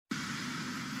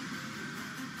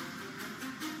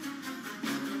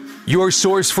your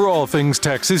source for all things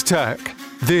Texas Tech.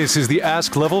 This is the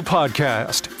Ask Level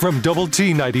Podcast from Double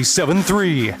T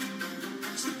 97.3.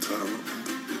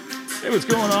 Hey, what's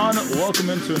going on? Welcome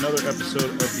into another episode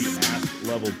of the Ask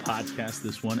Level Podcast.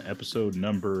 This one, episode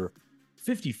number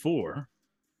 54.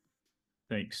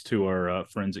 Thanks to our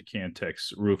friends at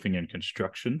Cantex Roofing and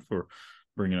Construction for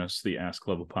bringing us the Ask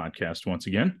Level Podcast once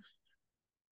again.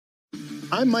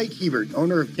 I'm Mike Hebert,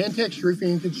 owner of Cantex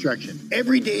Roofing and Construction.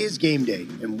 Every day is game day,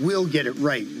 and we'll get it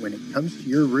right when it comes to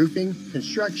your roofing,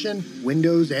 construction,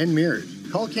 windows, and mirrors.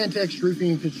 Call Cantex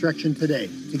Roofing and Construction today.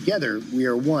 Together, we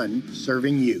are one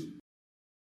serving you.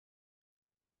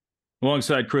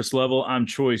 Alongside Chris Level, I'm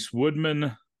Chois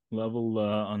Woodman. Level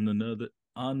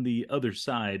on the other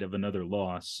side of another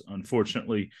loss,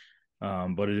 unfortunately,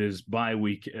 but it is bye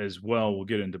week as well. We'll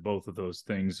get into both of those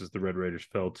things as the Red Raiders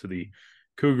fell to the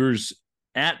Cougars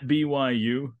at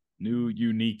BYU. New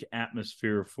unique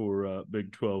atmosphere for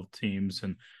Big 12 teams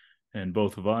and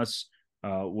both of us.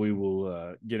 We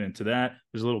will get into that.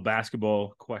 There's a little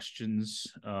basketball questions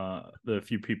that a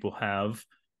few people have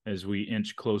as we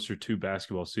inch closer to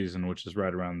basketball season, which is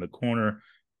right around the corner.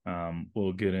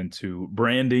 We'll get into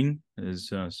branding as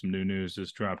some new news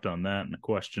has dropped on that and a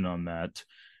question on that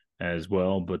as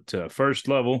well. But first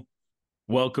Level,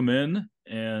 welcome in,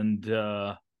 and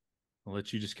I'll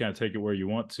let you just kind of take it where you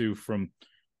want to from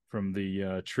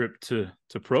the trip to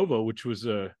Provo, which was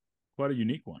quite a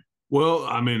unique one. Well,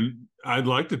 I mean, I'd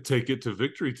like to take it to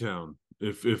Victory Town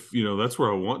if you know that's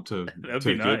where I want to. That'd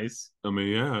be nice. I mean,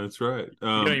 yeah, that's right. You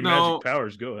got any magic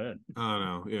powers? Go ahead. I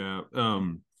know,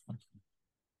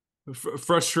 yeah.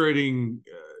 Frustrating,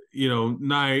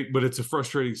 night, but it's a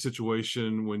frustrating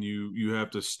situation when you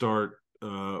have to start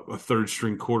a third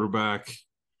string quarterback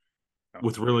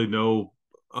with really no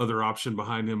other option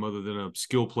behind him other than a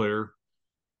skill player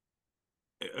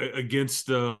against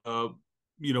a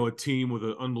team with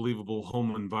an unbelievable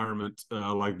home environment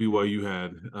like BYU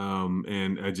had.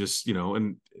 And I just,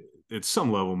 and at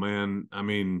some level, man, I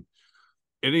mean,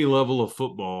 any level of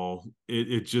football,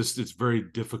 it's very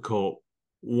difficult.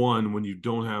 One, when you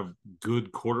don't have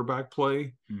good quarterback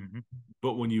play,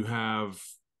 but when you have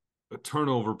a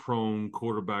turnover prone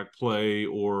quarterback play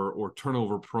or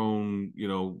turnover prone,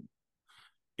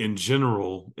 in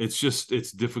general, it's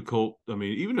difficult. I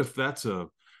mean, even if that's a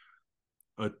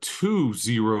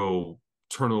 2-0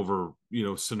 turnover,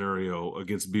 scenario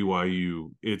against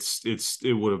BYU,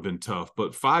 it would have been tough.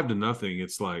 But 5-0,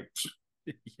 it's like,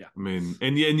 yeah. I mean,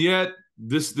 and yet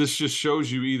this just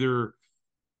shows you either,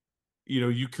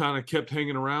 you kind of kept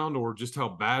hanging around or just how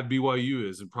bad BYU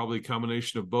is, and probably a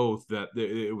combination of both, that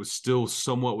it was still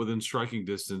somewhat within striking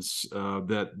distance,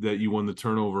 that you won the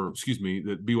turnover,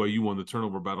 that BYU won the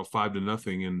turnover battle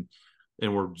 5-0,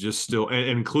 and we're just still, and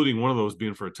including one of those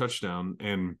being for a touchdown,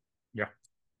 and yeah,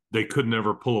 they could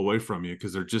never pull away from you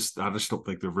because I just don't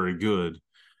think they're very good.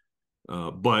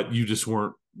 But you just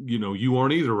weren't, you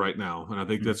aren't either right now, and I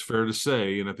think that's fair to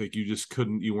say, and I think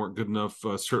you weren't good enough,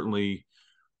 certainly.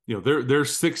 Their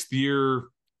sixth-year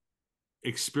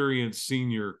experienced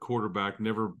senior quarterback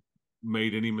never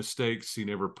made any mistakes. He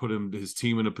never put his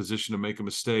team in a position to make a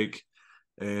mistake.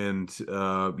 And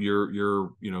your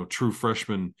true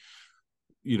freshman,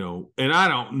 and I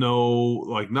don't know,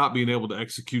 like, not being able to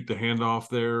execute the handoff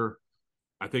there.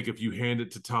 I think if you hand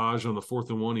it to Taj on the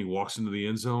 4th and 1, he walks into the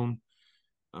end zone.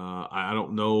 I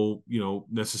don't know,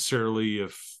 necessarily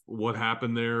if what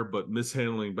happened there, but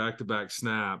mishandling back-to-back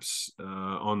snaps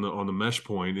on the mesh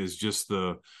point is just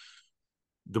the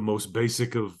most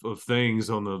basic of things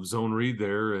on the zone read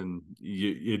there, and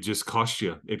it just cost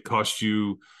you. It cost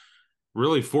you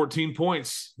really 14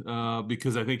 points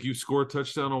because I think you score a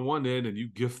touchdown on one end and you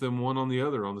gift them one on the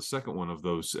other on the second one of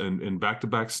those, and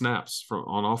back-to-back snaps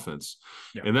on offense,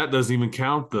 and that doesn't even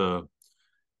count the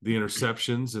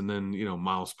interceptions, and then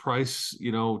Miles Price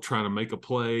trying to make a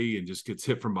play and just gets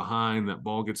hit from behind, that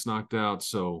ball gets knocked out.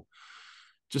 So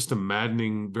just a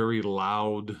maddening, very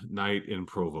loud night in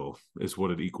Provo is what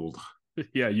it equaled.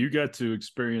 Yeah, you got to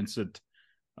experience it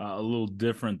a little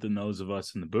different than those of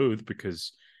us in the booth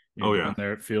because down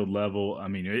there at field level, I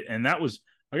mean, and that was,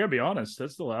 I gotta be honest,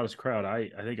 that's the loudest crowd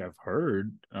I think I've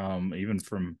heard, even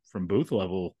from booth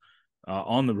level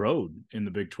on the road in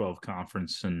the Big 12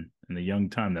 conference, and in the young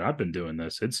time that I've been doing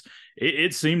this,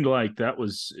 it seemed like it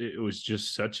was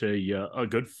just such a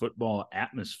good football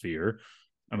atmosphere.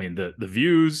 I mean, the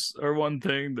views are one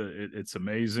thing, it's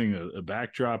amazing, a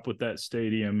backdrop with that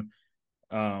stadium.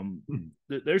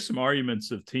 There's some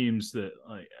arguments of teams that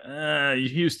like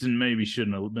Houston maybe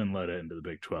shouldn't have been let into the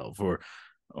Big 12,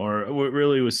 or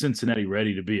really was Cincinnati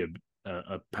ready to be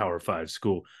a Power 5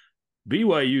 school?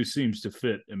 BYU seems to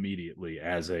fit immediately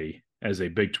as a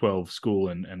Big 12 school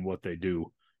and what they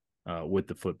do with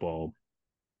the football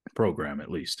program,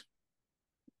 at least.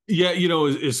 Yeah,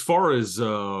 as far as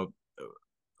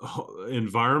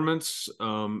environments,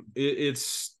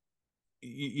 it's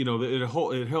it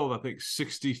held I think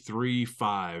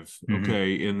 63-5,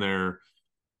 okay, in there.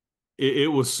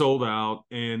 It was sold out,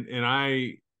 and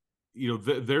I,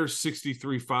 their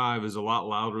 63-5 is a lot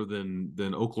louder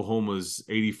than Oklahoma's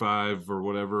 85 or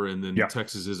whatever, and then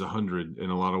Texas is 100 in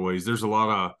a lot of ways. There's a lot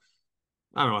of,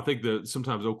 I don't know, I think that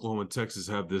sometimes Oklahoma and Texas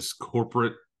have this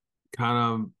corporate kind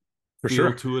of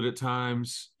feel to it at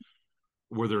times,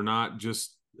 where they're not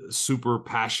just super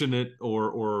passionate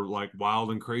or like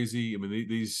wild and crazy. I mean,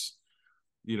 these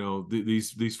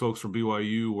folks from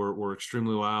BYU were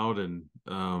extremely loud, and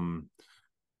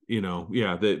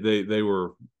they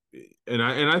were, and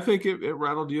I think it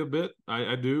rattled you a bit.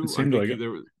 I do. I think like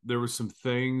there were some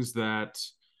things that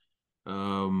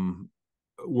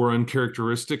were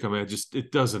uncharacteristic. I mean,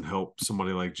 it doesn't help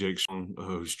somebody like Jake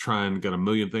who's got a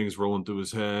million things rolling through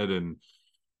his head and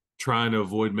trying to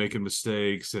avoid making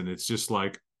mistakes, and it's just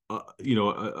like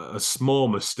a small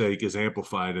mistake is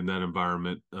amplified in that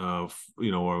environment of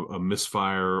a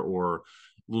misfire or a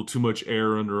little too much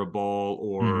air under a ball,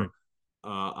 or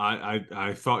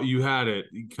I thought you had it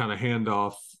kind of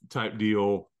handoff type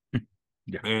deal.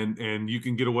 And you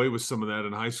can get away with some of that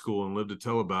in high school and live to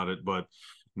tell about it, but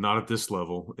not at this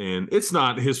level. And it's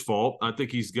not his fault. I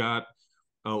think he's got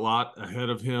a lot ahead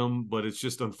of him, but it's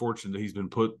just unfortunate that he's been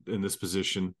put in this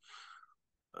position.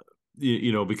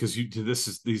 Because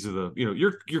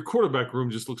your quarterback room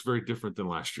just looks very different than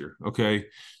last year. Okay.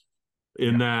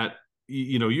 That,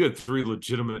 you had three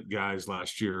legitimate guys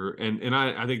last year, and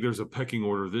I think there's a pecking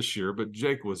order this year, but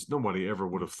Jake nobody ever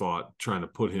would have thought trying to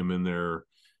put him in there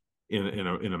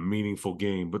in a meaningful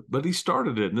game, but he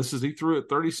started it, and he threw it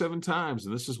 37 times,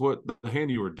 and this is what the hand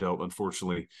you were dealt,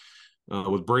 unfortunately.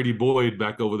 With Brady Boyd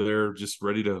back over there, just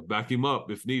ready to back him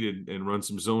up if needed and run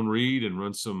some zone read and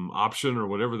run some option or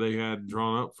whatever they had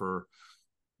drawn up for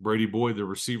Brady Boyd, the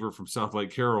receiver from South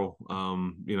Lake Carroll.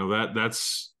 That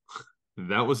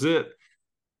was it.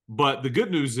 But the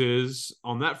good news is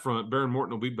on that front, Behren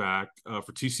Morton will be back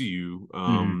for TCU.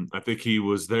 I think he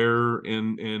was there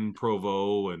in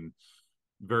Provo and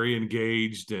very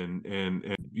engaged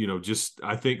and just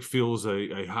I think feels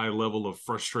a high level of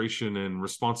frustration and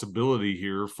responsibility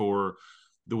here for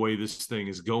the way this thing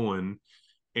is going,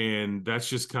 and that's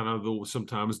just kind of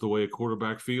sometimes the way a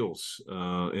quarterback feels,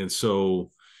 and so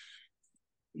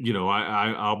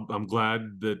I'm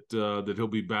glad that he'll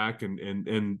be back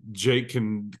and Jake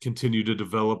can continue to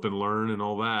develop and learn and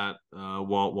all that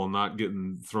while not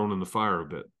getting thrown in the fire a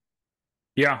bit.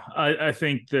 Yeah, I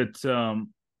think that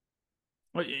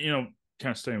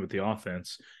kind of staying with the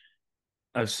offense,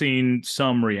 I've seen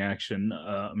some reaction.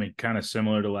 I mean, kind of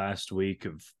similar to last week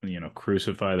of,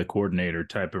 crucify the coordinator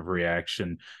type of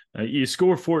reaction. You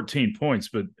score 14 points,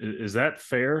 but is that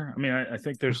fair? I mean, I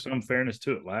think there's some fairness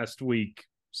to it. Last week,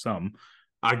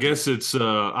 I guess it's,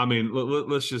 I mean,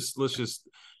 let's just,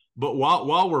 but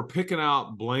while we're picking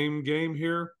out blame game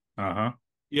here.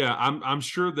 Yeah, I'm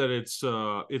sure that it's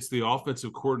the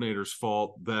offensive coordinator's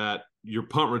fault that your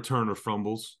punt returner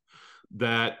fumbles,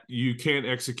 that you can't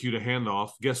execute a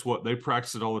handoff. Guess what? They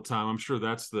practice it all the time. I'm sure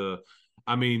that's the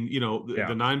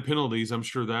 9 penalties. I'm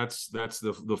sure that's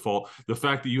the fault. The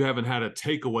fact that you haven't had a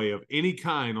takeaway of any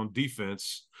kind on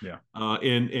defense,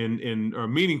 in a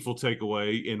meaningful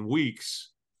takeaway in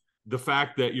weeks. The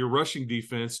fact that your rushing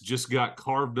defense just got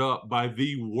carved up by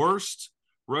the worst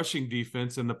rushing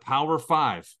defense in the Power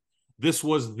 5. This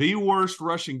was the worst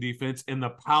rushing defense in the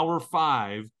Power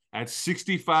 5 at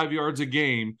 65 yards a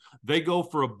game. They go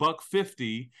for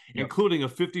 $150, including a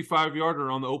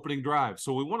 55-yarder on the opening drive.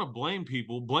 So we want to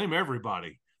blame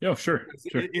everybody. Yeah, sure.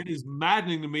 It is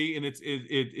maddening to me, and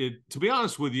it to be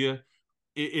honest with you,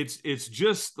 it's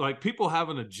just like people have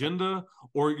an agenda,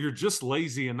 or you're just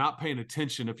lazy and not paying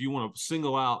attention if you want to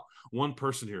single out one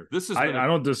person here. I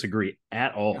don't disagree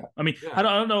at all. Yeah. I mean, yeah. I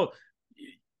don't know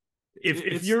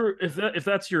if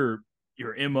that's your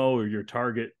MO or your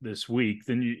target this week,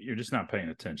 then you're just not paying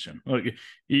attention. Like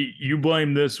you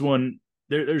blame this one.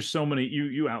 There's so many.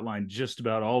 You outlined just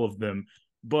about all of them.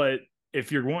 But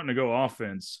if you're wanting to go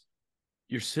offense,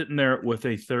 you're sitting there with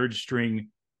a third string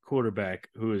quarterback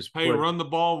who is run the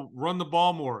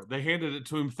ball more. They handed it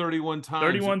to him 31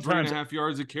 times, 3.5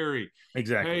 yards a carry.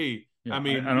 Exactly. Hey, Yeah, I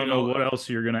mean, I don't know what else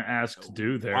you're going to ask to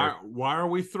do there. Why are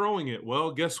we throwing it?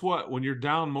 Well, guess what? When you're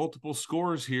down multiple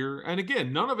scores here, and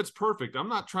again, none of it's perfect. I'm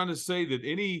not trying to say that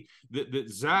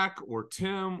that Zach or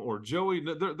Tim or Joey,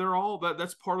 they're all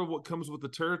that's part of what comes with the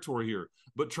territory here.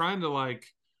 But trying to like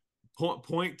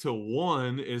point to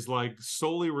one is like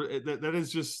solely that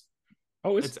is just.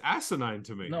 Oh, it's asinine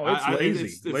to me. No, it's lazy.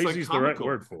 It's lazy's like the right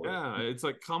word for it. Yeah, it's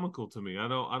like comical to me. I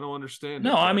don't understand.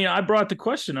 No, I mean, I brought the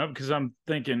question up because I'm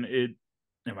thinking,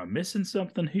 am I missing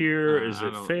something here? Is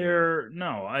it fair? Yeah.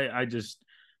 No,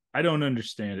 I don't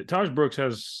understand it. Taj Brooks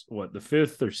has what, the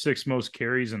 5th or 6th most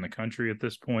carries in the country at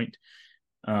this point.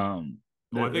 Well,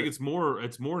 I think it's more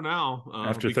now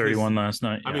after 31 last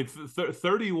night. Yeah. I mean,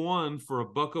 31 for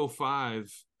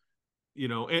 $105.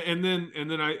 And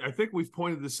then I think we've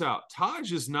pointed this out.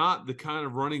 Taj is not the kind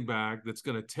of running back that's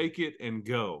going to take it and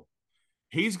go.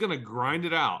 He's going to grind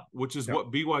it out, which is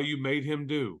what BYU made him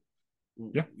do.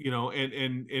 Yeah.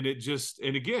 And it just,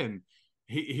 and again,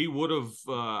 he would have,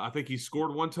 I think he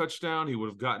scored 1 touchdown. He would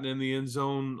have gotten in the end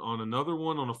zone on another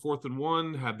one on a 4th and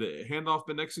 1, had the handoff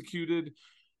been executed.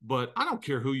 But I don't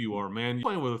care who you are, man. You're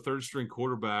playing with a 3rd string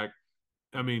quarterback.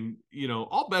 I mean,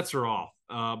 all bets are off.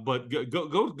 But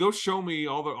go show me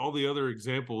all the other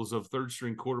examples of 3rd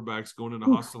string quarterbacks going into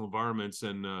hostile environments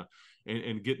and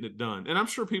getting it done. And I'm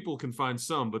sure people can find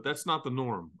some, but that's not the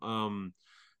norm.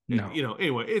 No.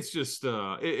 Anyway, it's just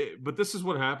but this is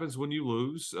what happens when you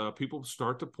lose. People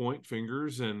start to point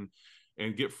fingers and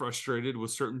get frustrated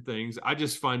with certain things. I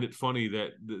just find it funny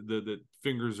that the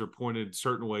fingers are pointed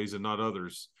certain ways and not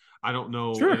others. I don't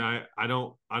know, sure. And I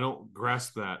don't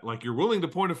grasp that. Like, you're willing to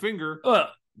point a finger,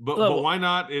 but why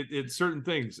not at certain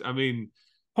things? I mean,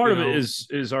 part of it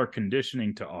is our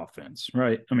conditioning to offense,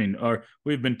 right? I mean,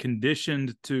 we've been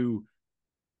conditioned to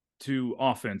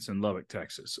offense in Lubbock,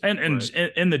 Texas, and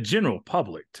the general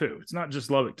public too. It's not just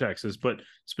Lubbock, Texas, but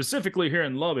specifically here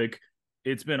in Lubbock,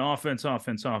 it's been offense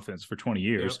for 20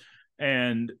 years. Yep.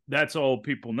 And that's all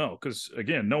people know. Because,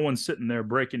 again, no one's sitting there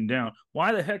breaking down,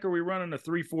 why the heck are we running a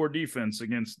 3-4 defense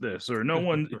against this? Or no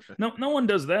one no one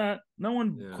does that. No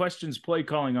one questions play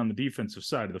calling on the defensive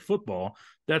side of the football.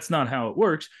 That's not how it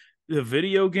works. The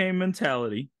video game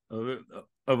mentality of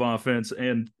offense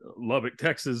and Lubbock,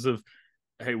 Texas, of,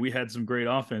 hey, we had some great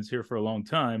offense here for a long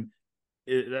time.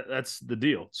 That's the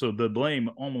deal. So the blame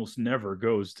almost never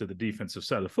goes to the defensive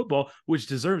side of the football, which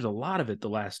deserves a lot of it the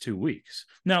last 2 weeks.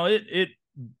 Now, it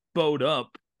bowed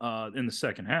up in the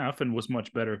second half and was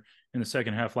much better in the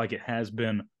second half, like it has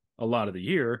been a lot of the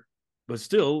year. But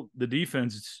still, the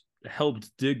defense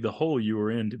helped dig the hole you were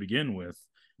in to begin with.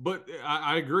 But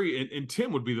I agree, and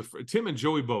Tim and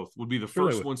Joey both would be the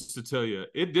first ones to tell you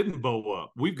it didn't bow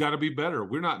up. We've got to be better.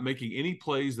 We're not making any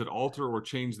plays that alter or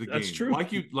change the game. That's true.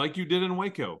 Like you did in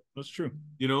Waco. That's true.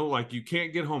 Like, you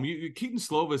can't get home. Keaton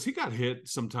Slovis, he got hit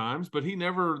sometimes, but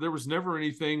there was never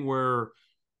anything where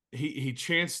he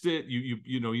chanced it.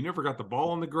 You never got the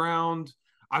ball on the ground.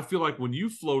 I feel like when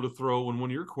you float a throw, when one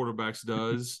of your quarterbacks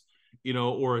does.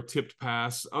 Or a tipped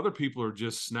pass, other people are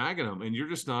just snagging them, and you're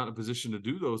just not in a position to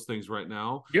do those things right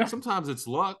now. Yeah. Sometimes it's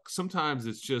luck. Sometimes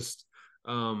it's just,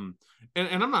 and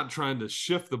I'm not trying to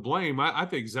shift the blame. I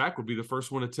think Zach would be the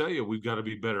first one to tell you, we've got to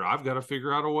be better. I've got to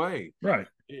figure out a way. Right.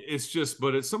 It's just,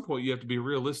 but at some point you have to be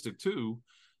realistic too,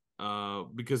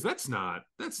 because that's not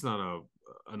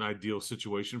an ideal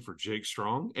situation for Jake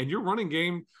Strong and your running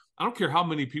game. I don't care how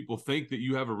many people think that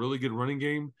you have a really good running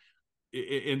game.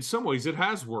 In some ways it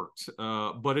has worked,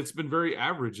 but it's been very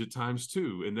average at times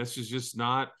too. And this is just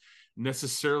not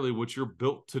necessarily what you're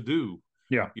built to do.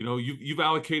 Yeah. You've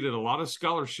allocated a lot of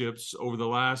scholarships over the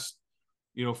last,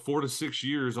 4 to 6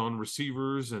 years on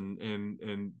receivers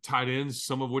and tight ends,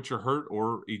 some of which are hurt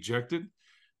or ejected.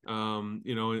 In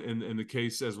the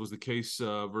case, as was the case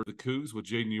for the Cougs with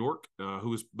Jaden York, who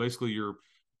was basically your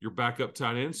backup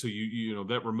tight end. So you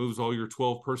that removes all your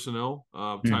 12 personnel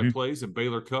type plays, and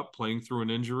Baylor Cup playing through an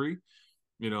injury,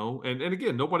 and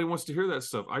again, nobody wants to hear that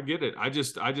stuff. I get it. I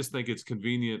just think it's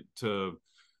convenient to,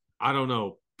 I don't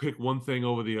know, pick one thing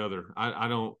over the other. I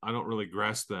don't really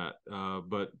grasp that.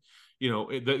 But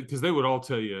because they would all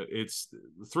tell you it's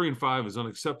 3 and 5 is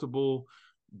unacceptable,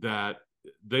 that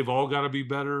they've all got to be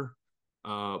better.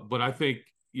 But I think,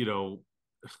 I don't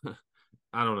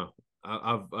know.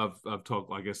 I've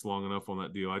talked, I guess, long enough on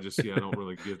that deal. I don't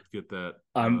really get that.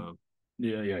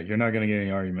 You're not going to get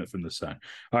any argument from this side.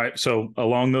 All right. So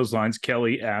along those lines,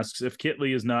 Kelly asks, if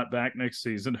Kitley is not back next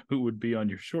season, who would be on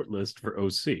your short list for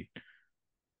OC?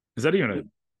 Is that even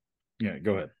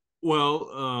go ahead. Well,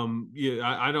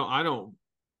 I don't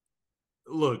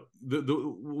look,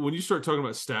 when you start talking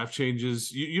about staff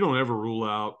changes, you don't ever rule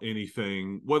out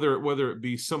anything, whether it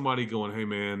be somebody going, hey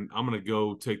man, I'm going to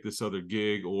go take this other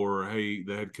gig, or hey,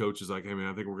 the head coach is like, hey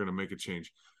man, I think we're going to make a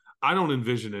change. I don't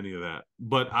envision any of that,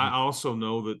 but I also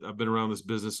know that I've been around this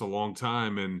business a long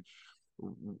time, and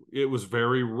it was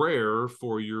very rare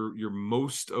for your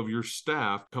most of your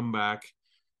staff come back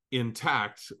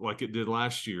intact like it did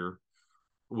last year,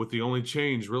 with the only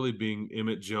change really being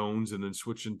Emmett Jones, and then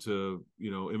switching to,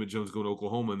 Emmett Jones going to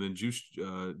Oklahoma, and then Juice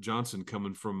Johnson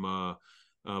coming from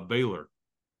Baylor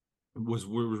was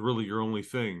really your only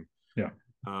thing. Yeah.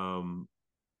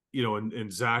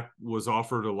 And Zach was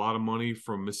offered a lot of money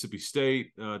from Mississippi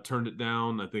State, turned it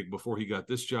down. I think before he got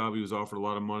this job, he was offered a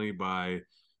lot of money by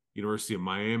University of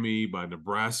Miami, by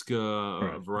Nebraska,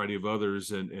 right. A variety of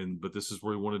others, but this is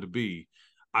where he wanted to be.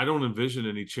 I don't envision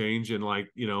any change. And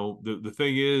the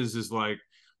thing is like,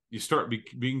 you start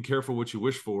being careful what you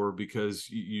wish for, because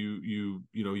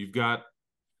you've got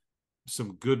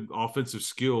some good offensive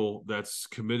skill that's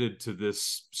committed to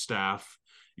this staff.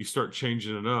 You start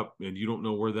changing it up, and you don't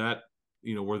know where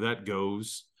that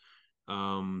goes.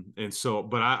 And so,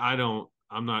 but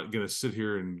I'm not going to sit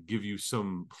here and give you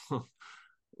some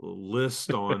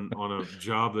list on a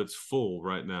job that's full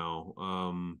right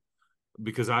now.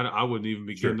 Because I wouldn't even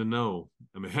begin to know.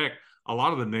 I mean, heck, a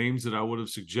lot of the names that I would have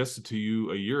suggested to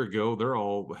you a year ago, they're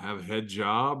all have head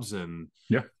jobs, and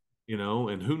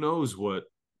and who knows what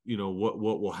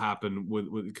will happen with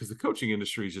because the coaching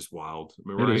industry is just wild. I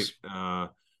mean, right?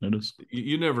 It is.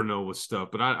 You never know with stuff,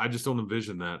 but I just don't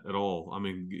envision that at all. I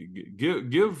mean,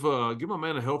 give my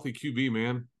man a healthy QB,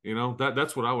 man.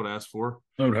 That's what I would ask for.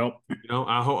 That would help.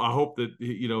 I hope that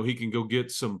he can go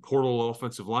get some portal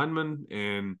offensive linemen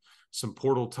and some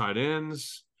portal tight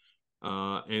ends,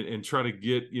 and try to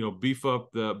get beef up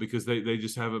because they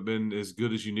just haven't been as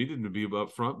good as you needed them to be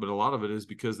up front. But a lot of it is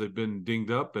because they've been dinged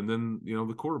up, and then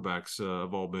the quarterbacks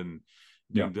have all been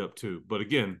dinged up too. But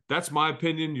again, that's my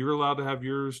opinion. You're allowed to have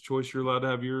yours. Choice, you're allowed to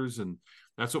have yours, and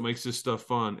that's what makes this stuff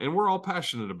fun. And we're all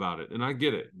passionate about it, and I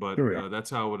get it. But that's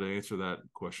how I would answer that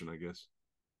question, I guess.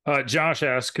 Josh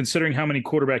asks, considering how many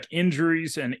quarterback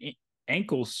injuries and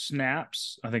ankle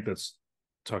snaps, I think that's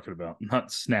talking about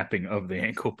not snapping of the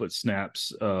ankle, but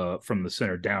snaps from the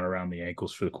center down around the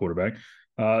ankles for the quarterback.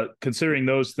 Considering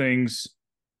those things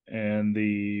and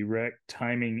the rec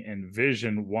timing and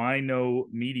vision, why no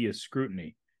media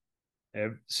scrutiny?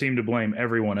 Seem to blame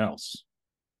everyone else.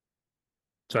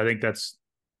 So I think that's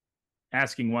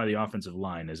asking why the offensive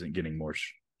line isn't getting more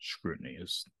scrutiny.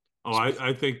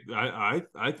 I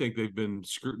think they've been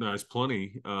scrutinized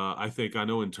plenty. I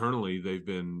know internally they've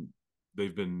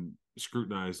been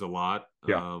scrutinized a lot.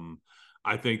 Yeah.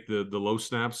 I think the low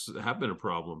snaps have been a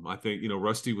problem. I think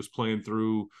Rusty was playing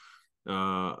through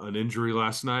an injury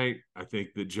last night. I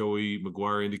think that Joey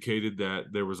McGuire indicated that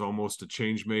there was almost a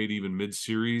change made even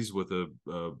mid-series with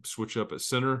a switch up at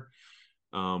center.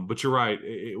 But you're right.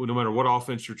 No matter what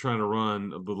offense you're trying to run,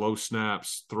 the low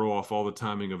snaps throw off all the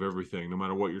timing of everything, no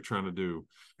matter what you're trying to do.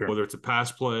 Sure. Whether it's a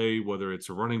pass play, whether it's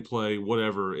a running play,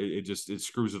 whatever, it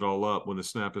screws it all up when the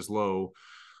snap is low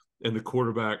and the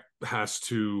quarterback has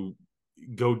to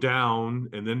go down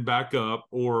and then back up,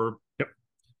 or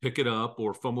pick it up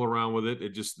or fumble around with it. It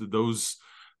just those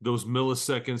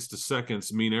milliseconds to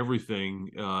seconds mean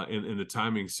everything in the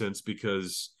timing sense,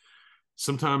 because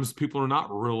sometimes people are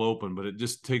not real open, but it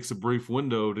just takes a brief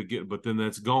window to get, but then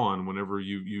that's gone whenever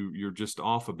you're just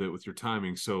off a bit with your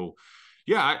timing. So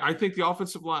yeah, I think the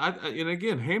offensive line, and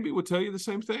again, Hamby would tell you the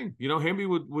same thing. Hamby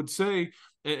would say,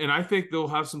 and I think they'll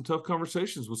have some tough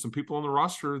conversations with some people on the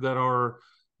roster that are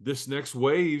this next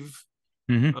wave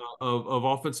of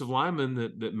offensive linemen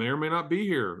that may or may not be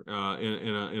here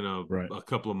in a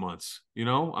couple of months.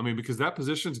 Because that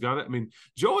position's got it.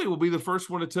 Joey will be the first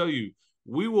one to tell you,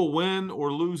 we will win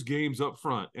or lose games up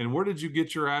front. And where did you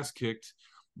get your ass kicked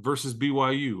versus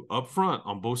BYU? Up front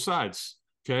on both sides.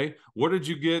 Okay. Where did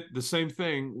you get the same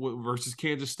thing versus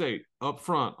Kansas State? Up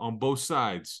front on both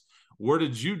sides. Where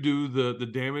did you do the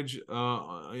damage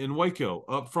in Waco?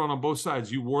 Up front on both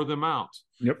sides. You wore them out.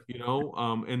 Yep.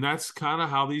 And that's kind of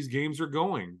how these games are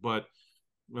going. But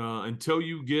until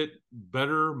you get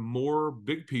better, more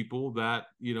big people that,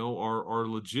 are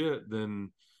legit, then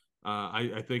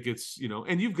I think it's,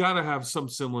 and you've got to have some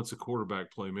semblance of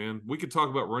quarterback play, man. We could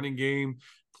talk about running game,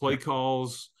 play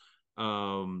calls,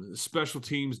 special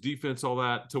teams, defense, all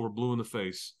that till we're blue in the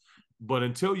face. But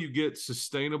until you get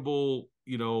sustainable,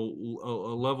 a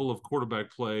level of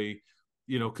quarterback play,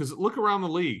 because look around the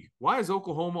league. Why is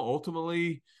Oklahoma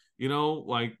ultimately,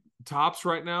 tops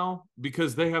right now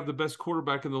because they have the best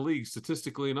quarterback in the league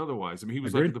statistically and otherwise. I mean, he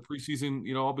was like the preseason,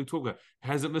 all Big 12 guy,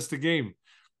 hasn't missed a game.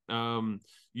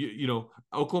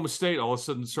 Oklahoma State all of a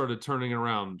sudden started turning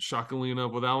around, shockingly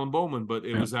enough, with Alan Bowman, but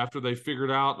it was after they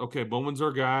figured out, okay, Bowman's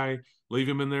our guy, leave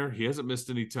him in there. He hasn't missed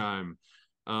any time.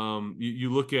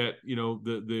 You look at,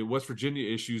 the West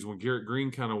Virginia issues when Garrett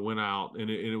Green kind of went out and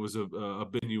it was a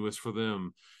tenuous for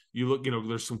them. You look,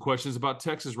 there's some questions about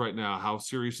Texas right now. How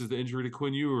serious is the injury to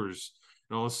Quinn Ewers?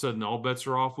 And all of a sudden, all bets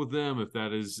are off with them if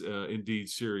that is indeed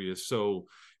serious. So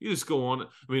you just go on.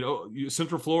 I mean,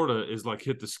 Central Florida is like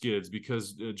hit the skids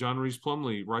because Rice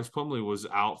Plumlee was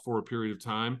out for a period of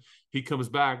time. He comes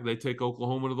back. They take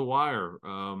Oklahoma to the wire.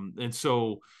 And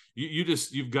so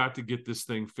you've got to get this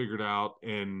thing figured out.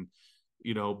 And,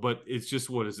 but it's just,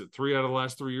 what is it? 3 out of the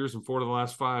last 3 years and 4 of the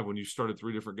last 5 when you started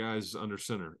 3 different guys under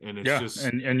center. And it's just,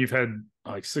 and you've had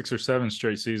like 6 or 7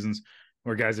 straight seasons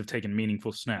where guys have taken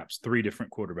meaningful snaps, 3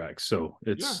 different quarterbacks. So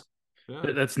it's,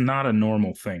 that's not a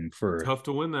normal thing for. Tough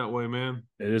to win that way, man.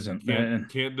 It isn't.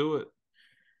 Can't do it.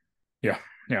 Yeah.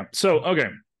 So, okay.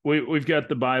 We've got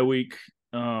the bye week.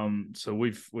 So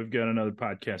we've got another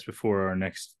podcast before our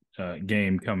next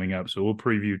game coming up. So we'll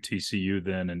preview TCU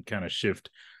then and kind of shift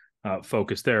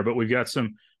focus there. But we've got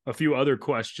a few other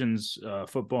questions,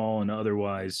 football and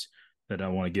otherwise, that I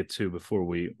want to get to before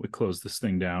we close this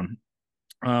thing down.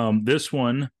 This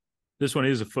one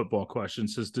is a football question. It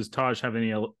says, does Taj have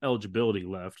any eligibility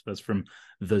left? That's from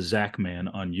the Zach Man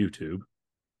on YouTube.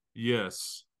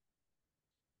 Yes.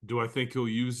 Do I think he'll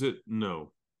use it?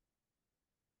 No.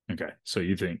 Okay, so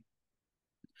you think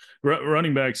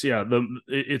running backs? Yeah,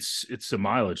 it's a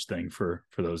mileage thing for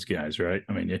those guys, right?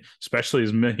 I mean, especially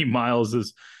as many miles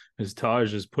as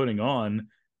Taj is putting on,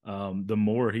 the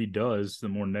more he does, the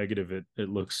more negative it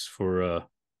looks for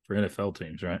NFL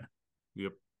teams, right?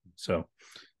 Yep. So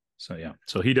yeah.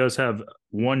 So he does have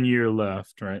 1 year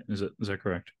left, right? Is that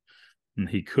correct? And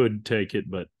he could take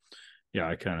it, but yeah,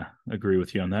 I kind of agree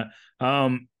with you on that.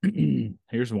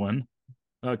 Here's one.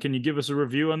 Can you give us a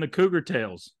review on the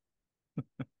Cougartails?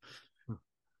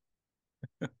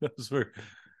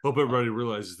 Hope everybody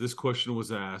realizes this question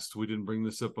was asked. We didn't bring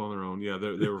this up on their own. Yeah,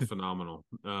 they were phenomenal.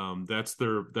 That's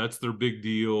their big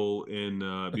deal in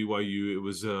BYU.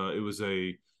 It was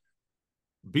a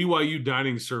BYU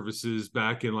dining services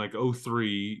back in like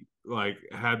 2003, like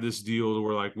had this deal to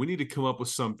where like we need to come up with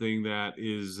something that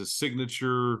is a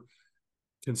signature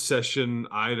concession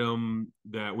item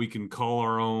that we can call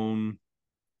our own.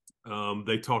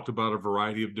 They talked about a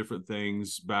variety of different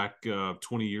things back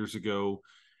 20 years ago.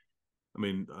 I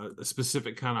mean, a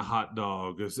specific kind of hot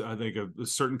dog, I think a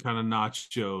certain kind of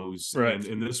nachos. Right.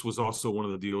 And this was also one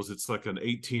of the deals. It's like an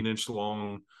 18-inch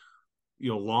long,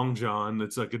 Long John.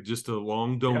 It's like just a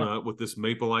long donut with this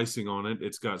maple icing on it.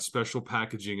 It's got special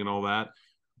packaging and all that.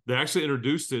 They actually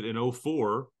introduced it in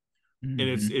 2004. And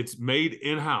it's made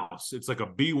in-house. It's like a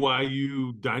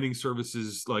BYU dining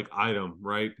services like item,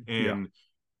 right? And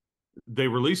they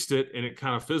released it and it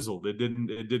kind of fizzled. It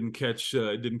didn't catch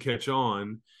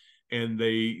on. And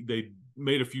they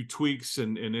made a few tweaks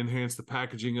and enhanced the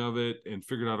packaging of it and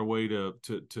figured out a way to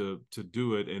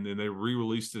do it. And then they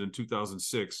re-released it in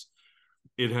 2006.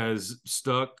 It has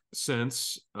stuck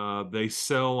since. They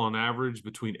sell on average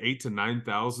between 8,000 to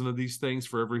 9,000 of these things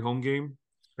for every home game.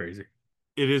 Crazy.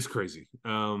 It is crazy.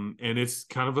 And it's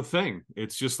kind of a thing.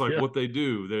 It's just like what they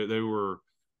do. They're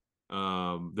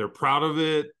proud of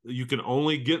it. You can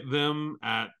only get them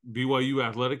at BYU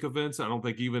athletic events. I don't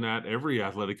think even at every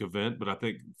athletic event, but I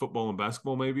think football and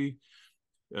basketball maybe.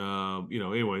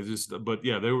 Anyways, but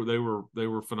yeah, they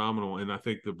were phenomenal. And I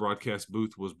think the broadcast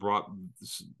booth was brought,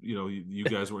 you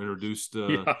guys were introduced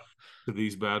to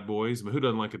these bad boys. I mean, who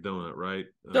doesn't like a donut, right?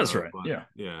 That's right.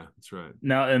 Yeah, that's right.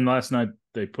 Now, and last night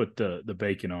they put the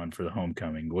bacon on for the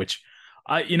homecoming, which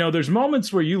there's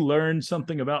moments where you learn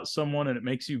something about someone and it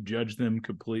makes you judge them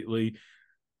completely.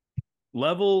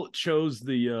 Level chose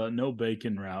the no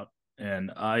bacon route, and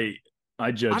I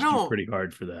judged you pretty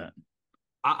hard for that.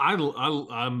 I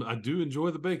do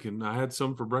enjoy the bacon. I had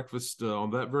some for breakfast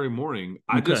on that very morning.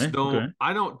 I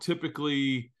don't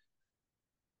typically.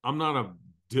 I'm not a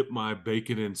dip my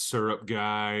bacon in syrup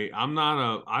guy.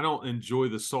 I don't enjoy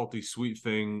the salty sweet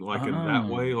thing like in that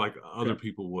way like other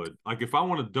people would. Like if I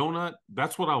want a donut,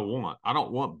 that's what I want. I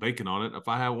don't want bacon on it. If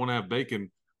I want to have bacon,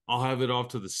 I'll have it off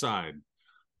to the side.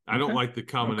 I don't like the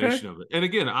combination of it. And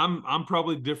again, I'm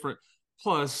probably different.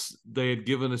 Plus, they had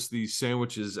given us these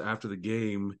sandwiches after the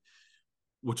game,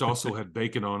 which also had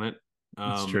bacon on it.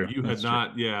 That's true. You That's had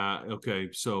not, yeah. Okay.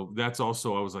 So that's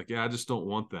also, I was like, yeah, I just don't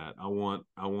want that. I want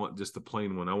just the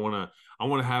plain one. I want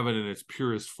to have it in its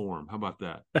purest form. How about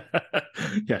that?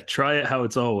 Yeah. Try it how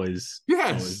it's always done.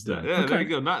 Yeah. There Okay. you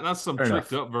go. Not some Fair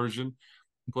tricked enough. up version.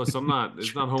 Plus,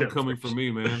 it's not homecoming for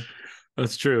me, man.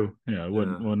 That's true. Yeah. It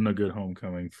Yeah. wasn't a good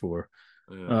homecoming for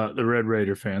Yeah. the Red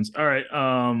Raider fans. All right.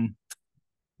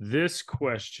 This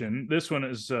one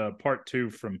is part 2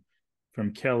 from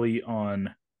Kelly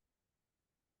on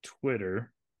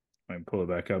Twitter. I can pull it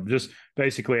back up. Just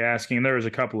basically asking. There was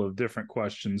a couple of different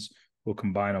questions. We'll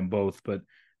combine them both, but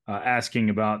asking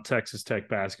about Texas Tech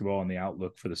basketball and the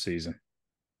outlook for the season.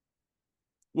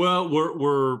 Well,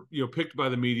 we're picked by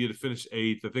the media to finish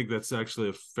 8th. I think that's actually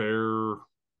a fair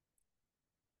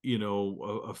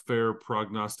a fair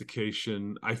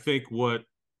prognostication. I think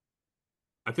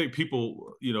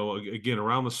people, again,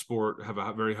 around the sport have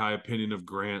a very high opinion of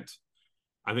Grant.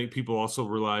 I think people also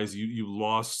realize you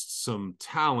lost some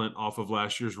talent off of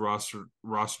last year's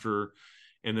roster,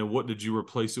 and then what did you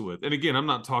replace it with? And again, I'm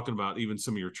not talking about even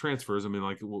some of your transfers. I mean,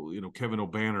 like, Kevin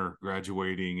O'Banner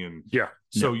graduating, and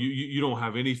so you don't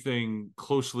have anything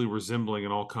closely resembling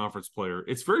an all-conference player.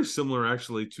 It's very similar,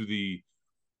 actually, to the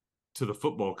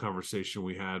football conversation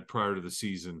we had prior to the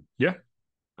season. Yeah,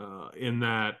 in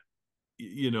that,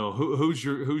 who's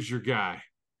your guy?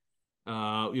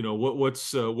 What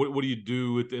do you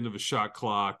do at the end of a shot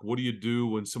clock? What do you do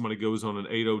when somebody goes on an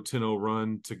 8-0, 10-0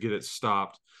 run to get it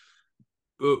stopped?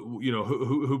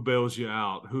 Who bails you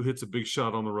out? Who hits a big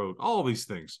shot on the road? All these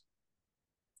things.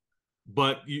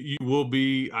 But you will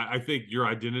be, I think your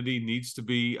identity needs to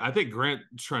be, I think Grant's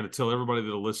trying to tell everybody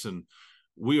that'll listen,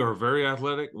 we are very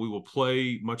athletic. We will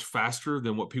play much faster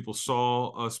than what people saw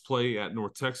us play at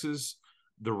North Texas.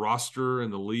 The roster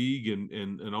and the league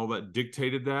and all that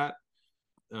dictated that.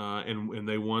 And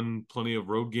they won plenty of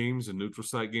road games and neutral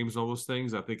site games and all those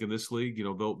things. I think in this league,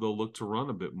 they'll look to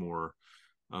run a bit more.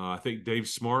 I think Dave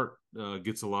Smart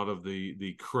gets a lot of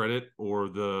the credit,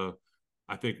 or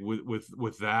I think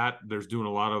with that, there's doing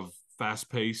a lot of fast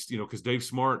paced, because Dave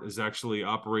Smart is actually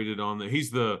operated on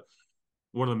he's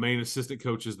one of the main assistant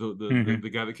coaches, the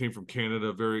guy that came from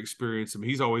Canada, very experienced. I mean,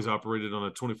 he's always operated on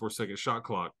a 24-second shot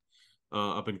clock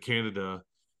up in Canada.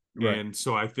 Right. And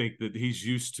so I think that he's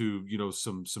used to,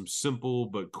 some simple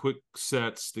but quick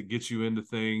sets that get you into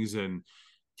things and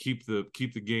keep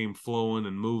the game flowing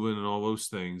and moving and all those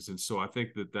things. And so I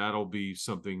think that that'll be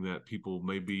something that people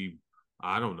may be,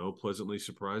 I don't know, pleasantly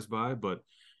surprised by. But,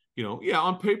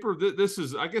 on paper, this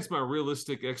is, I guess, my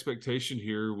realistic expectation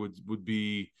here would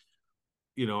be,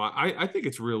 I think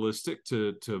it's realistic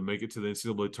to make it to the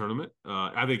NCAA tournament.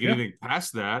 I think anything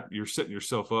past that, you're setting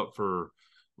yourself up for,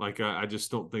 I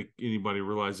just don't think anybody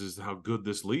realizes how good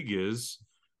this league is.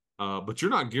 But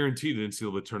you're not guaranteed an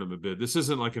NCAA tournament bid. This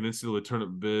isn't like an NCAA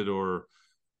tournament bid or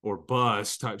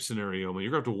bust type scenario. I mean,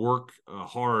 you're going to have to work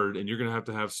hard, and you're going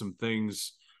to have some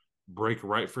things break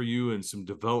right for you, and some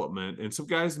development, and some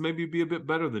guys maybe be a bit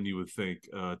better than you would think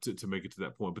to make it to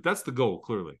that point. But that's the goal,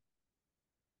 clearly.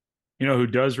 Who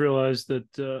does realize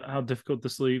that how difficult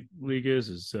this league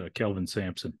is Kelvin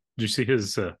Sampson. Did you see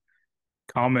his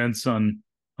comments on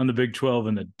the Big 12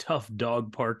 and the tough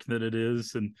dog park that it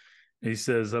is? And he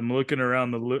says, I'm looking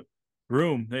around the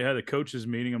room. They had a coaches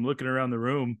meeting. I'm looking around the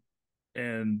room,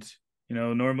 and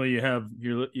normally you have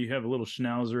a little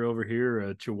schnauzer over here,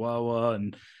 a Chihuahua,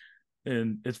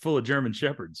 and it's full of German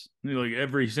Shepherds. Like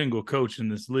every single coach in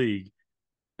this league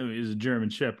is a German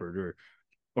Shepherd,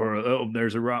 or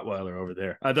there's a Rottweiler over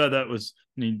there. I thought that was,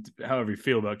 however you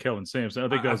feel about Kelvin Sampson, I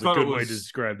think that was a good way to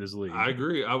describe this league. I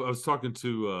agree. I was talking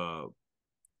to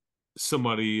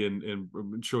somebody and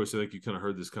Chois, I think you kind of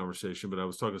heard this conversation, but I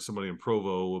was talking to somebody in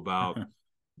Provo about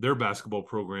their basketball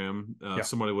program,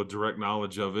 somebody with direct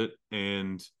knowledge of it.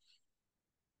 And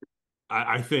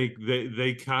I think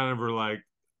they kind of are like,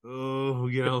 oh,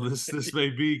 this may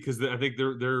be, because I think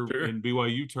they're sure. In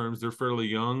BYU terms, they're fairly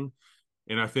young.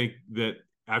 And I think that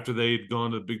after they had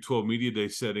gone to the Big 12 Media Day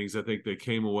settings, I think they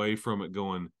came away from it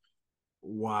going,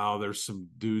 wow, there's some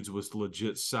dudes with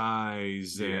legit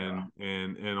size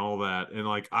and all that. And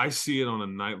I see it on a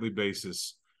nightly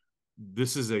basis.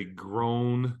 This is a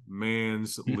grown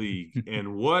man's league.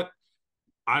 And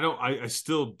I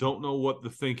still don't know what the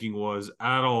thinking was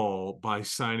at all by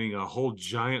signing a whole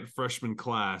giant freshman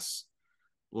class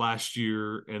last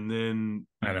year. And then,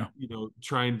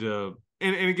 trying to,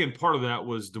 and again, part of that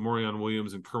was DeMarion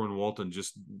Williams and Kerwin Walton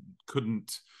just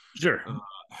couldn't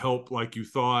help like you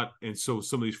thought. And so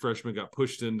some of these freshmen got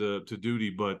pushed into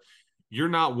duty, but you're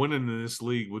not winning in this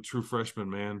league with true freshmen,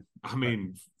 man. I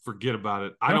mean, forget about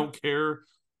it. I don't care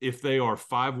if they are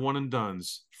 5-1 and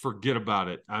dones, forget about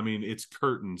it. I mean, it's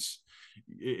curtains.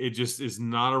 It just is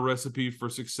not a recipe for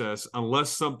success unless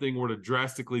something were to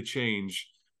drastically change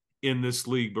in this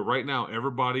league. But right now,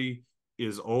 everybody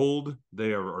is old.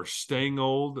 They are staying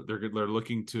old. They're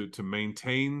looking to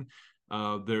maintain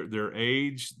their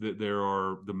age. That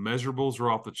the measurables are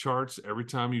off the charts every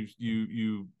time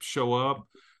you show up.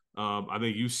 I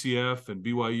think UCF and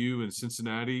BYU and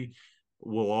Cincinnati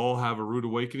will all have a rude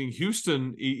awakening.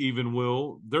 Houston even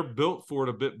will. They're built for it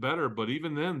a bit better, but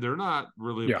even then, they're not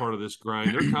really a part of this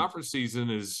grind. Their conference season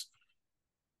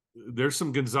there's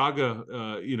some Gonzaga,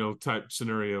 type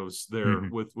scenarios there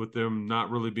with them not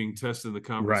really being tested in the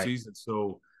conference season.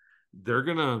 So they're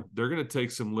gonna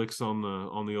take some licks on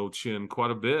the old chin quite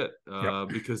a bit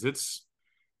because it's,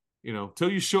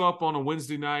 till you show up on a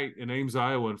Wednesday night in Ames,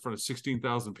 Iowa, in front of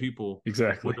 16,000 people,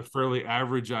 exactly, with a fairly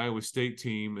average Iowa State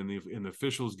team, and the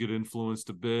officials get influenced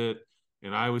a bit,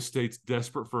 and Iowa State's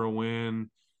desperate for a win,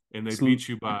 and they beat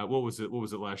you by what was it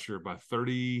last year, by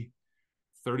 30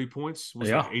 points? Was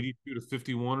it like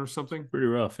 82-51 or something? Pretty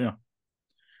rough, yeah.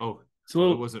 Oh, it's a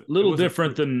little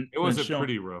different than it wasn't shown.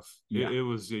 Pretty rough. Yeah. It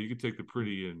was. You could take the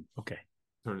pretty and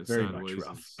turn it very sideways. Much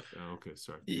rough. Okay,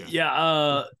 sorry.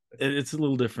 It's a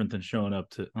little different than showing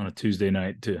up on a Tuesday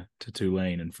night to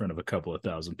Tulane in front of a couple of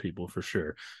thousand people for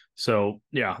sure. So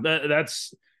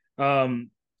that's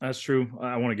true.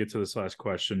 I want to get to this last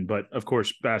question, but of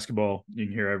course, basketball. You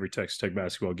can hear every Texas Tech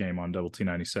basketball game on Double T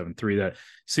 97.3. That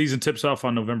season tips off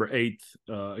on November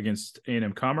 8th against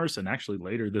A&M Commerce, and actually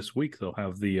later this week they'll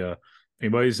have the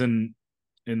anybody's in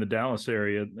the Dallas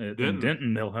area in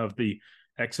Denton, they'll have the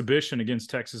exhibition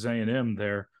against Texas A&M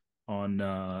there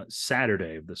on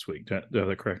Saturday of this week. Is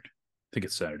that correct? I think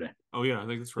it's Saturday. Oh yeah, I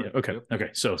think that's right. Yeah, okay. Yep. Okay.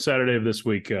 So Saturday of this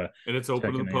week, and it's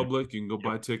open to the public. You can go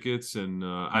buy tickets, and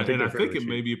I think it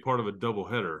may be a part of a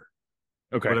doubleheader.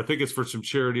 Okay, but I think it's for some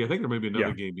charity. I think there may be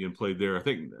another game being played there. I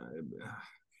think.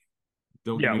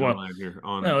 Don't get me online here.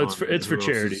 It's for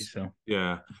charity. So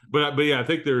but I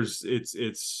think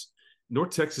it's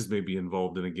North Texas may be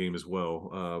involved in a game as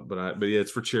well. But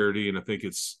it's for charity, and I think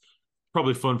it's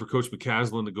probably fun for Coach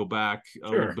McCaslin to go back a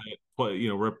little bit, play,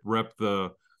 rep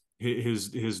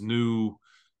his new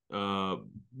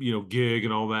gig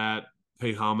and all that,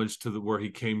 pay homage to where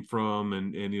he came from,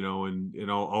 and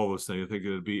all those things. I think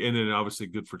it'd be, and then obviously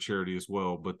good for charity as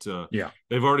well. But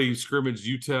they've already scrimmaged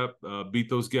UTEP, beat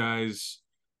those guys.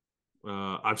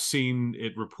 I've seen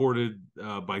it reported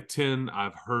by 10.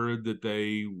 I've heard that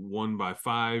they won by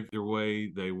 5. Either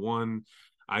way, they won.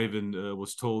 I even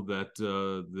was told that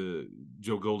the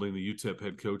Joe Golding, the UTEP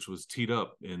head coach, was teed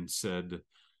up and said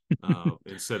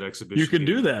exhibition. You can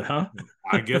do that, huh?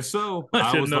 I guess so.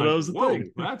 I didn't know that was a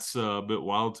thing. That's a bit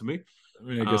wild to me. I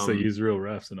mean, I guess they use real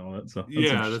refs and all that. So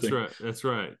that's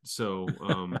right. So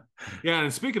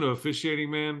and speaking of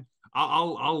officiating, man,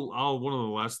 I'll one of the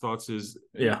last thoughts is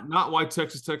not why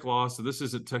Texas Tech lost. So this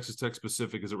isn't Texas Tech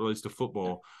specific as it relates to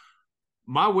football.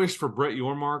 My wish for Brett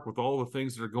Yormark, with all the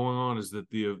things that are going on, is that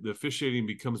the officiating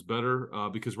becomes better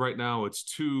because right now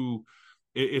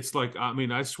it's like, I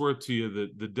mean, I swear to you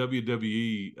that the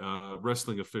WWE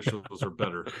wrestling officials are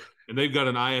better, and they've got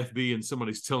an IFB and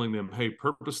somebody's telling them, hey,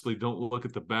 purposely don't look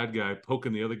at the bad guy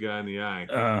poking the other guy in the eye.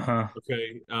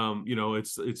 Okay.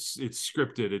 It's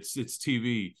scripted. It's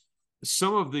TV.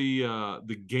 Some of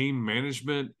the game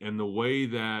management and the way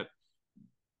that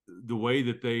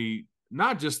they,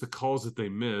 not just the calls that they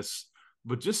miss,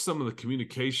 but just some of the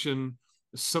communication,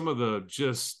 some of the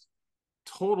just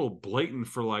total blatant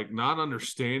for like not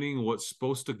understanding what's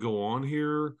supposed to go on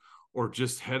here or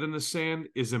just head in the sand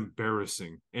is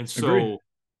embarrassing. And so Agreed.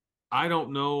 I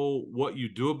don't know what you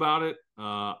do about it.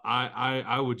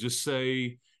 I would just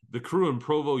say the crew in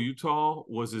Provo, Utah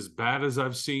was as bad as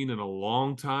I've seen in a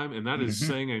long time. And that is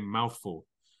saying a mouthful.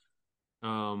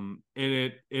 And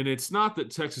it's not that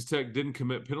Texas Tech didn't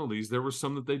commit penalties. There were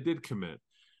some that they did commit,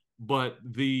 but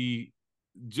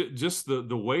just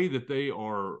the way that they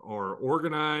are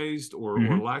organized or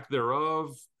lack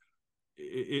thereof,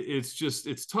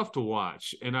 it's tough to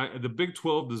watch. And the Big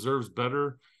 12 deserves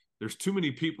better. There's too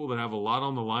many people that have a lot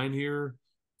on the line here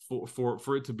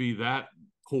for it to be that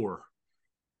poor.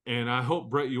 And I hope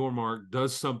Brett Yormark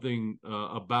does something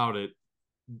about it.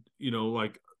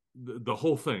 Like the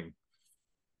whole thing.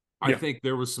 I think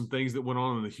there was some things that went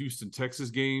on in the Houston, Texas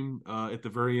game at the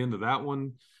very end of that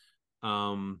one.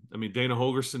 I mean, Dana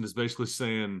Holgerson is basically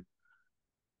saying,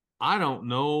 I don't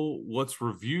know what's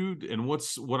reviewed and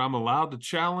what I'm allowed to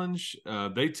challenge.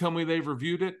 They tell me they've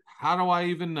reviewed it. How do I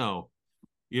even know?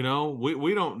 We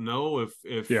don't know if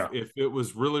it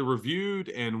was really reviewed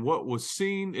and what was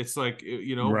seen. It's like,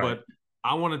 right. But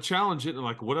I want to challenge it. And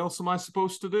like, what else am I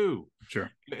supposed to do?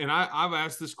 Sure. And I've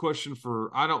asked this question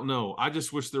I don't know. I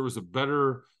just wish there was a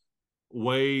better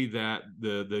way that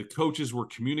the coaches were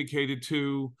communicated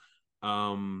to.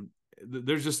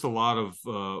 There's just a lot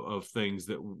of things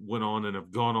that went on and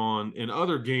have gone on in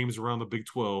other games around the Big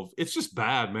 12. It's just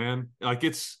bad, man. Like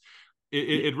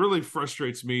it really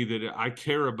frustrates me that I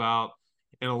care about,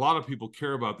 and a lot of people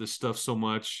care about this stuff so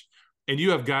much. And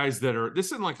you have guys that this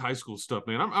isn't like high school stuff,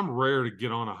 man. I'm rare to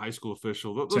get on a high school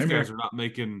official. Those guys are not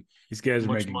making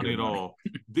much money at all.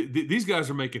 These guys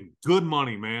are making good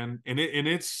money, man. And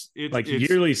it's like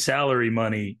yearly salary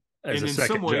money. And in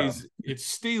some ways, it's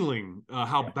stealing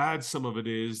how bad some of it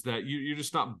is, that you're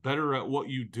just not better at what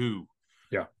you do.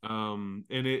 Yeah. And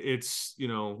it's I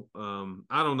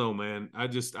don't know, man. I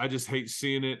just hate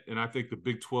seeing it, and I think the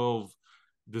Big 12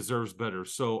 deserves better.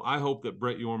 So I hope that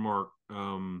Brett Yormark,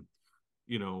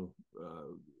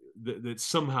 that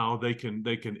somehow they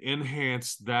can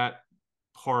enhance that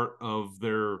part of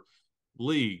their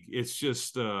league. It's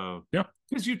just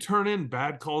because you turn in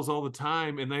bad calls all the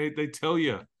time, and they tell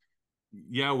you,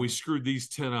 yeah, we screwed these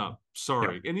 10 up.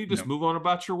 Sorry. And you just move on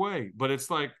about your way. But it's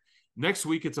like next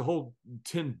week, it's a whole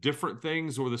 10 different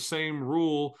things, or the same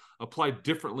rule applied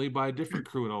differently by a different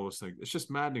crew and all those things. It's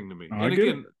just maddening to me. And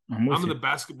again, I'm in the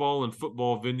basketball and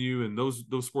football venue, and those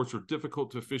sports are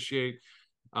difficult to officiate.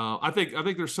 I think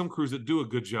there's some crews that do a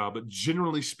good job, but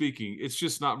generally speaking, it's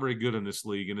just not very good in this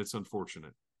league, and it's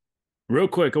unfortunate. Real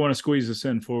quick, I want to squeeze this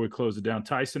in before we close it down.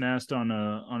 Tyson asked on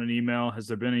an email, has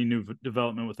there been any new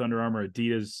development with Under Armour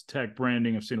Adidas tech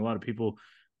branding? I've seen a lot of people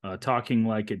talking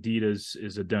like Adidas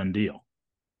is a done deal.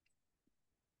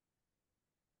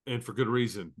 And for good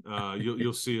reason.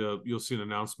 You'll see an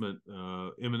announcement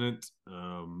imminent.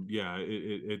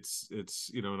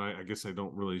 It's and I guess I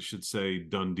don't really should say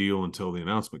done deal until the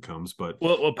announcement comes. But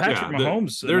Patrick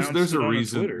Mahomes. There's a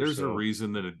reason. Twitter, there's a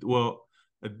reason that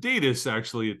Adidas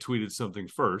actually had tweeted something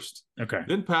first. Okay.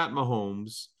 Then Pat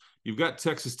Mahomes. You've got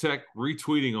Texas Tech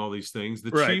retweeting all these things.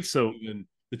 The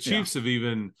Chiefs have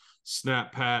even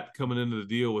snapped Pat coming into the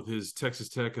deal with his Texas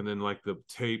Tech, and then like the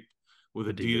tape with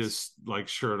Adidas like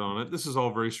shirt on it. This is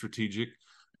all very strategic.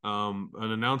 An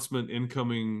announcement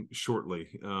incoming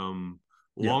shortly.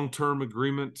 Long-term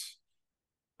agreement,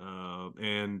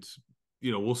 and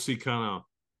we'll see kind of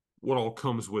what all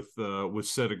comes with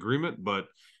said agreement. But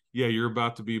yeah, you're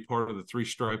about to be part of the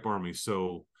 3-stripe army.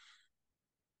 So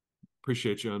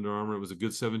appreciate you, Under Armour. It was a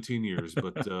good 17 years,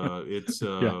 but it's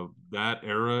that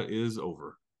era is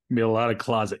over. Be a lot of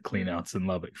closet cleanouts in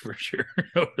Lubbock for sure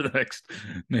over the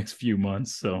next few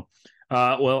months. So,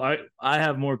 I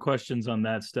have more questions on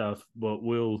that stuff, but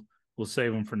we'll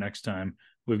save them for next time.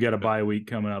 We've got a bye week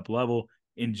coming up. Level,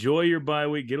 enjoy your bye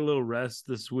week, get a little rest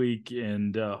this week,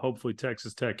 and hopefully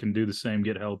Texas Tech can do the same,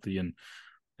 get healthy, and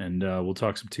we'll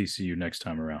talk some TCU next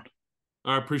time around.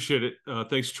 I appreciate it.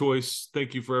 Thanks, Chois.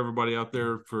 Thank you for everybody out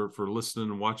there for listening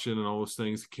and watching and all those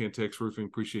things. Cantex Roofing,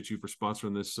 appreciate you for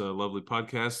sponsoring this lovely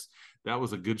podcast. That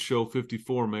was a good show,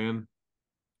 54, man.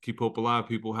 Keep hope alive,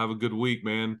 people. Have a good week,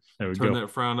 man. Turn that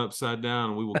frown upside down,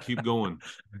 and we will keep going.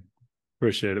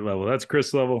 Appreciate it, Level. That's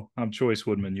Chris Level. I'm Chois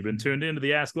Woodman. You've been tuned into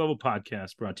the Ask Level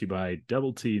podcast, brought to you by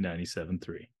Double T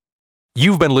 97.3.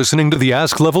 You've been listening to the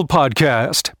Ask Level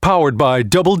podcast, powered by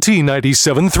Double T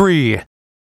 97.3.